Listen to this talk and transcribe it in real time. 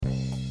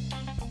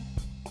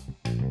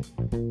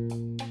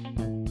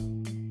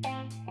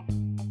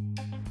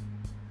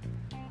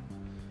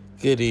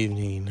Good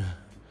evening.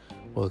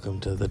 Welcome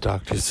to the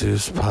Dr.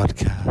 Seuss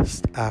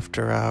podcast,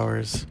 After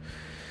Hours.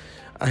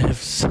 I have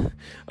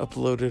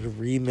uploaded a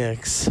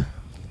remix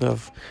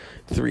of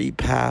 3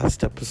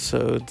 past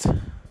episodes.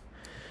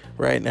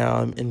 Right now,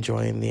 I'm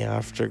enjoying the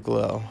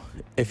afterglow.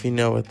 If you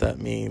know what that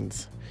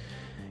means,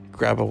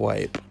 grab a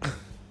wipe.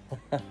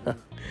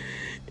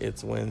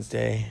 It's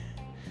Wednesday.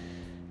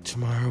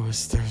 Tomorrow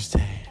is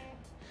Thursday.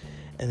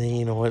 And then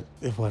you know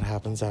what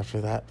happens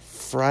after that?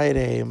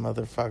 Friday,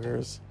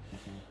 motherfuckers.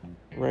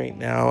 Right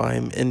now,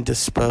 I'm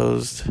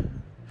indisposed.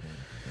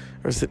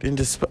 Or is it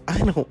indisposed? I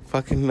don't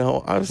fucking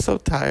know. I'm so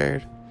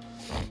tired.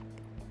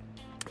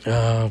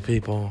 Oh,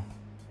 people.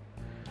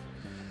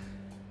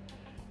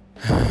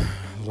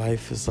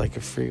 Life is like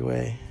a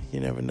freeway. You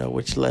never know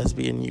which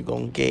lesbian you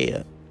gonna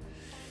get.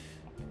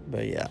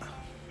 But yeah,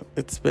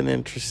 it's been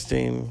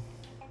interesting.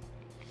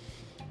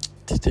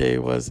 Today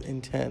was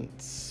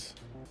intense.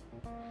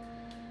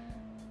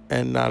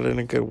 And not in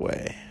a good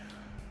way.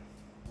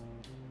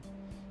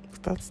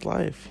 That's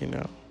life, you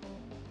know.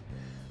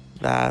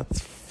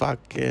 That's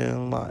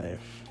fucking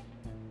life.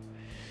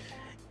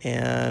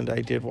 And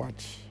I did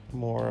watch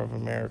more of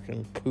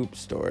American Poop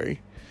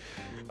Story.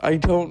 I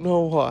don't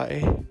know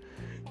why,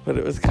 but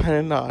it was kind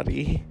of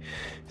naughty.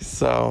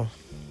 So,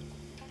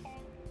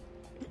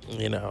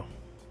 you know,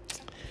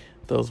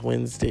 those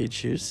Wednesday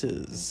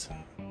juices.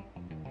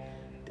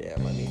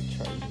 Damn, I need to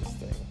charge this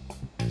thing.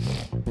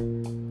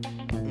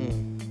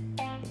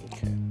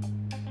 Okay.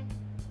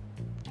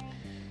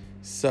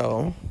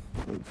 So,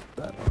 put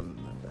that on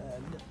the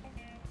bed.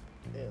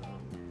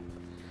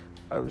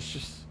 I was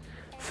just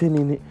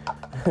finishing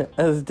it.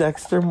 As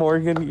Dexter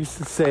Morgan used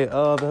to say,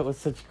 oh, that was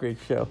such a great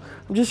show.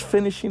 I'm just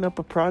finishing up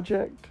a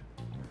project,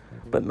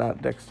 but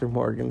not Dexter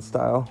Morgan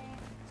style.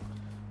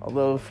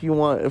 Although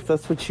if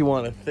that's what you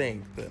want to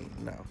think, then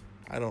no,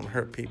 I don't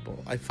hurt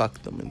people. I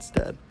fuck them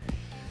instead.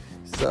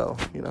 So,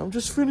 you know, I'm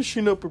just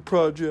finishing up a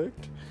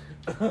project.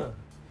 And,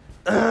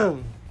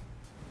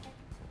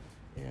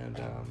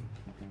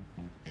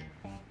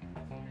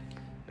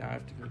 now I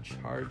have to go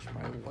charge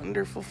my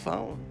wonderful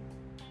phone.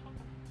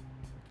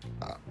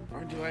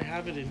 Or do I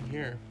have it in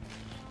here?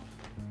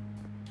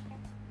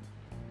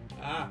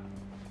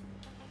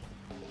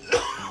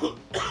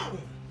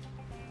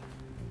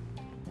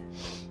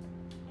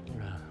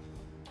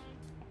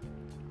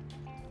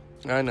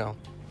 I know.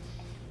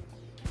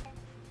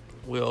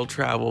 We'll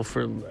travel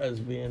for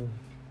lesbian.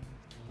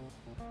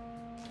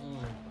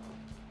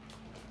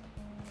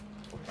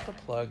 Where's the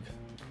plug?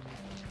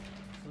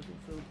 Looking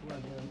for the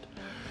plug end.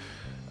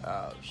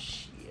 Oh,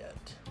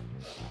 shit.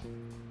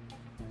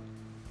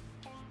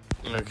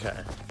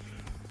 Okay.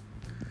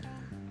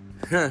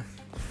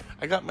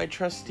 I got my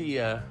trusty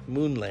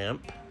moon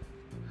lamp.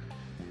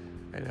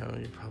 I know,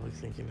 you're probably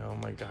thinking, oh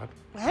my god,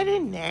 what a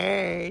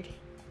nerd.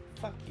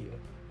 Fuck you.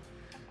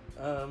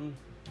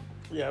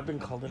 Yeah, I've been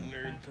called a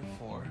nerd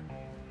before.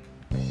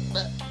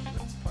 But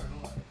that's part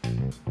of life.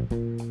 It's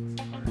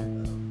part of life.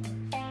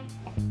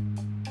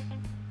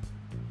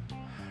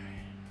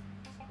 Alright,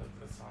 let's put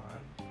this on.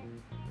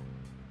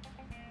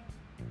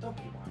 Don't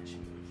be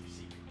watching me with your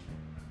secret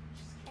camera.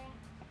 Just kidding.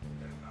 It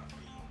better not be.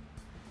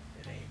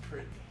 It ain't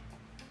pretty.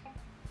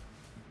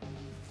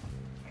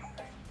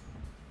 Alright.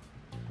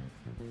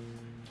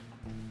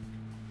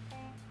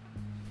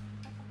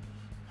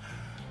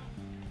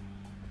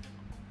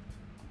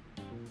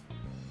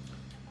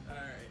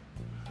 Alright.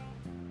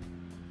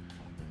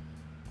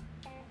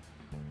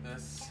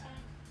 This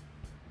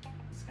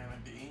is gonna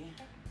be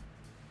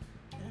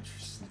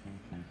interesting.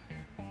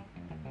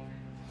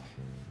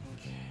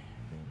 Okay.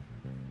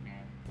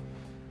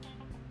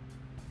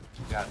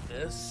 You got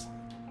this.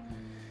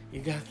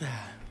 You got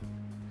that.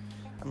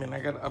 I mean, I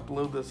gotta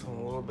upload this in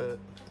a little bit.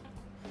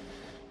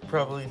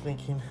 Probably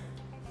thinking,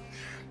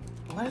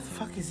 what the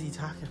fuck is he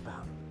talking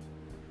about?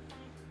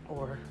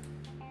 Or,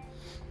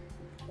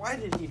 why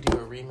did he do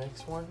a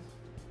remix one?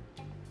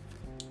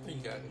 What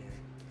you got in here?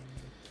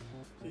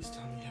 Please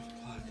tell me you have a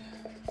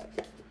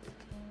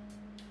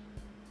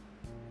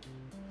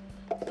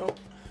plug. Nope.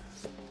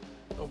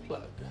 No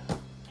plug.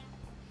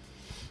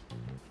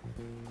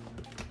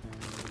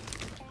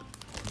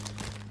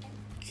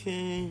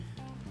 Okay.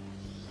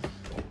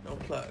 No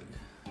plug.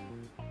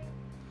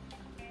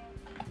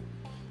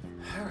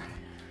 Alright.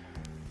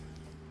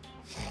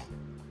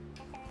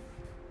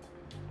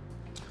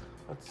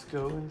 Let's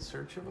go in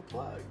search of a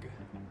plug.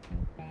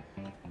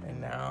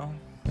 And now,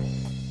 I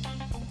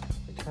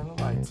turn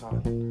the lights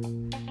on.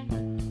 And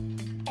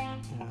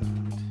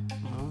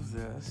move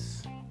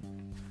this.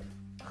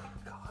 Oh,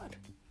 God.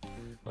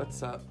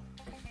 What's up?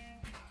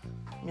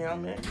 Meow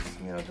mix?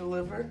 Meow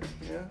deliver?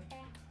 Yeah.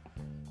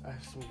 I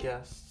have some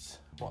guests.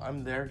 Well,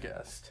 I'm their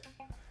guest.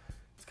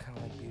 It's kind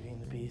of like Beauty and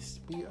the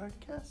Beast. We are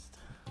guests.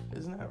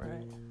 Isn't that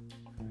right?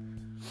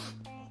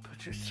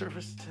 Put your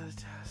service to the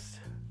test.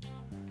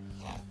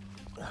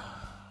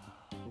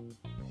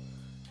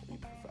 We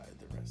provide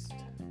the rest.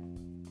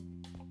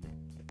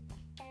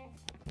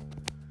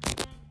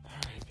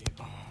 Alright,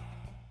 people.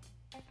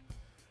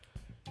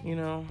 You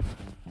know,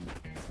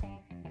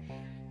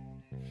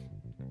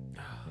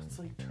 It's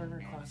like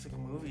Turner Classic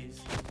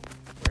Movies.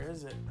 Where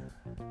is it?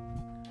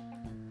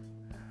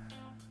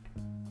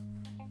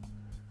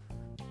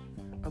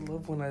 I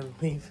love when I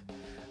leave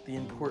the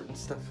important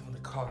stuff in the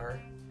car.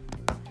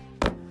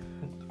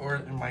 Or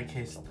in my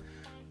case,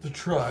 the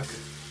truck.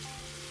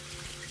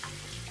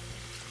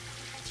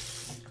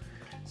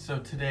 So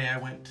today I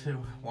went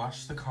to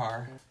wash the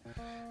car,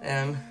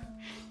 and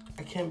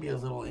I can be a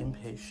little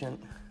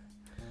impatient.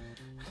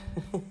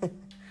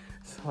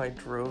 So I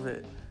drove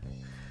it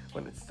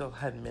when it still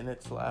had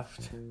minutes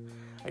left,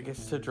 I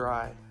guess, to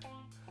dry.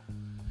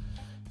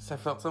 So I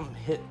felt something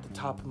hit the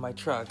top of my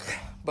truck,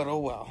 but oh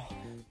well.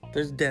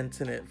 There's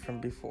dents in it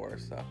from before,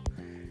 so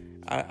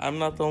I'm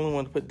not the only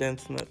one to put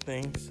dents in that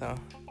thing, so.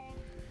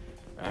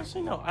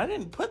 Actually, no, I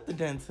didn't put the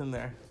dents in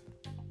there.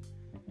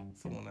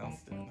 Someone else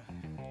did.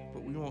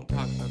 But we won't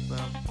talk about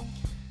them.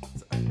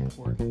 It's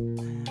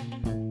unimportant.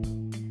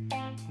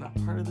 Not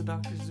part of the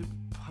Dr.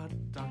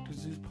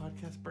 Zeus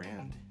podcast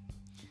brand.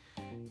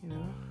 You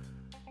know?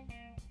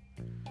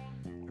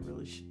 I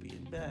really should be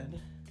in bed.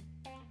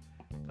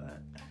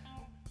 But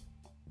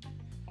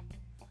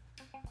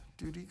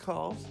duty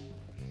calls.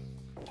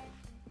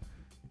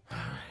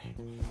 Alright.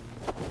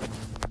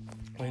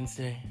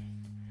 Wednesday.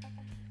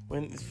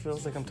 It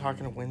feels like I'm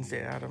talking to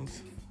Wednesday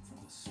Addams.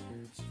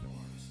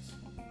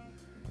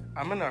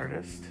 I'm an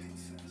artist,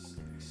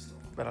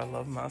 but I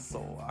love my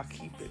soul. I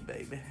keep it,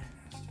 baby.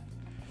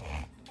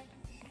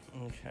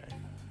 Okay.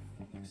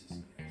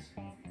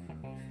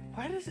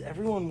 Why does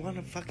everyone want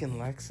a fucking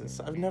Lexus?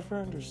 I've never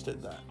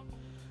understood that.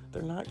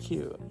 They're not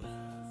cute.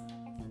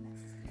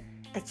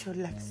 It's your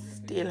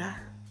Lexus dealer.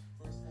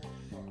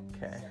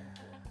 Okay.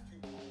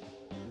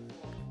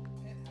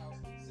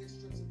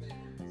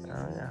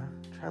 Oh yeah.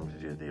 Time to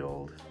do the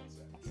old.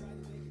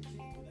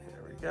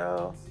 There we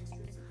go.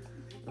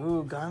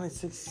 Ooh, Gone in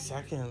 60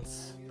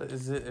 Seconds. But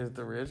is it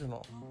the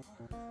original?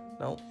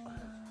 Nope.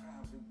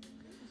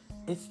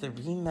 It's the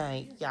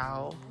remake,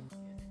 y'all.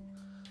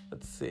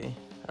 Let's see.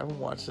 I haven't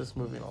watched this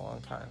movie in a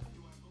long time.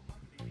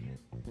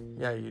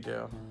 Yeah, you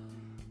do.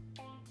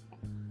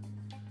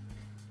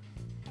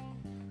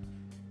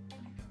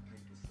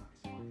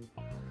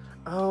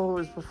 Oh, it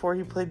was before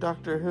he played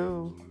Doctor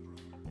Who.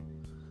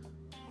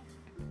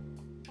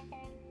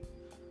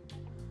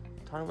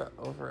 Talking about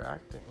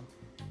overacting.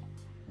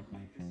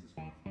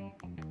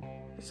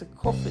 It's a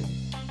coffin.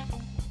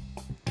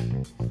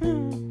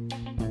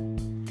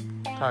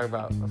 Talk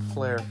about a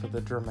flair for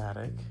the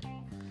dramatic.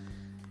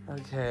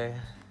 Okay.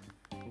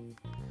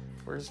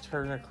 Where's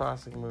Turner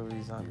Classic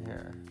Movies on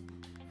here?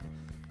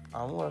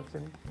 I'm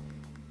looking.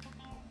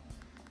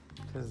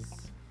 Because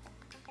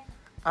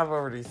I've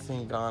already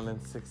seen Gone in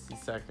 60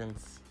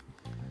 Seconds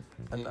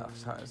enough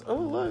times. Oh,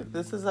 look,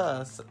 This Is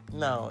Us.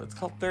 No, it's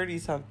called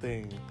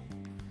 30-something.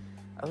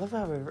 I love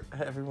how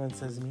everyone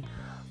says to me,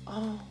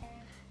 oh,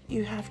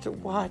 you have to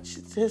watch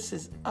This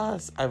Is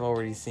Us. I've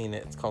already seen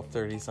it. It's called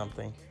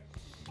 30-something.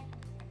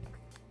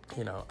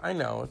 You know, I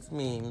know it's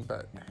mean,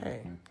 but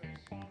hey.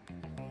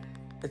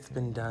 It's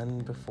been done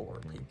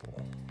before,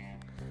 people.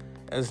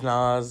 As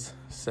Nas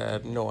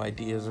said, no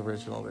idea is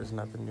original. There's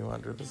nothing new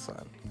under the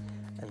sun.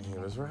 And he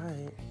was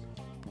right.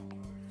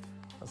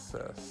 What's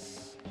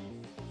this?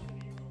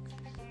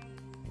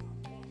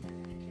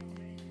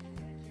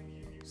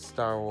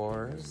 Star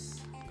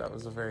Wars. That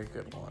was a very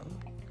good one.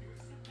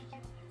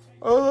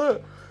 Oh,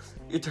 look!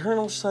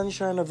 Eternal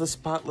Sunshine of the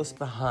Spotless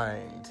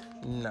Behind.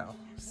 No.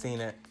 Seen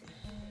it.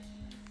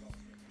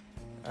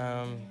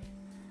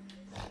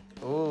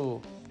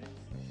 Ooh.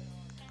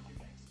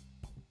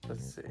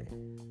 Let's see.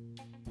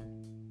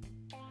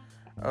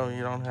 Oh,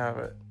 you don't have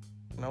it.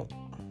 Nope.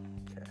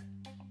 Okay.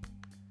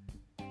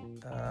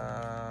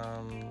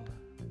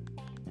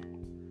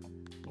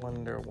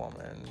 Wonder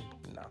Woman.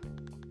 No.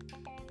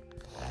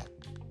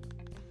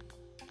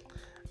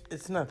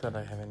 It's not that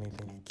I have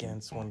anything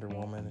against Wonder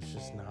Woman. It's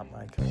just not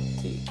my cup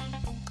of tea.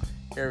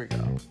 Here we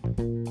go.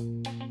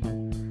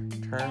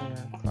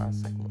 Turner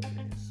Classic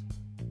Movies.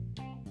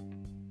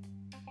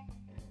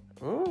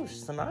 Ooh,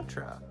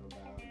 Sinatra.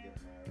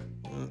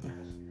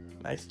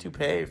 Nice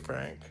toupee,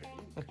 Frank.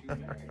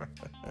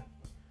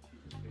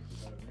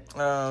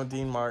 Oh,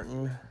 Dean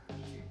Martin.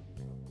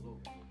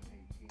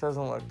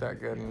 Doesn't look that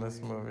good in this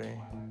movie.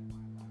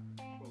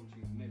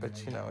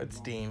 But you know, it's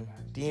Dean.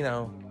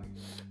 Dino.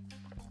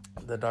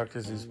 The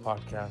Dr. Zeus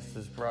podcast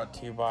is brought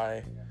to you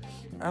by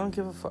I don't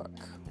give a fuck.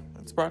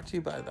 It's brought to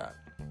you by that.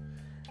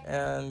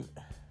 And,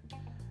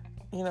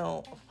 you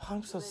know,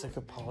 I'm so sick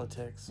of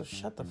politics, so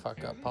shut the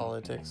fuck up,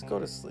 politics. Go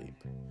to sleep.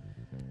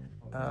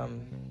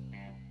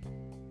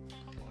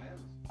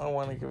 I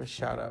want to give a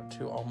shout out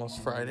to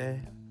Almost Friday.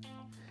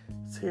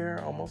 It's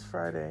here, Almost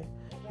Friday.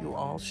 You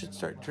all should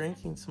start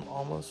drinking some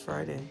Almost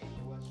Friday.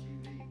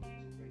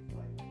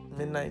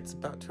 Midnight's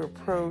about to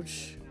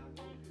approach.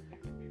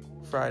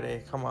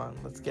 Friday, come on,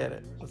 let's get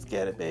it. Let's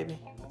get it, baby.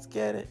 Let's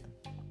get it.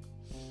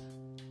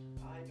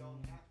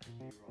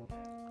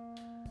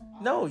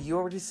 No, you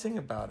already sing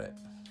about it.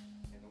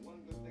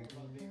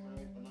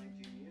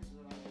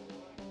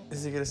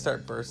 Is he gonna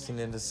start bursting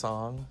into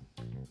song?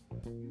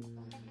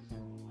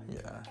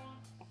 Yeah.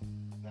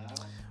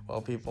 Well,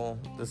 people,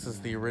 this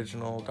is the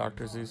original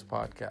Dr. Zeus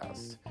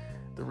podcast.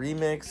 The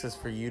remix is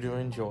for you to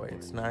enjoy.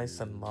 It's nice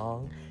and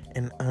long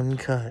and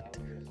uncut.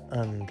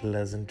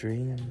 Unpleasant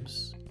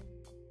dreams.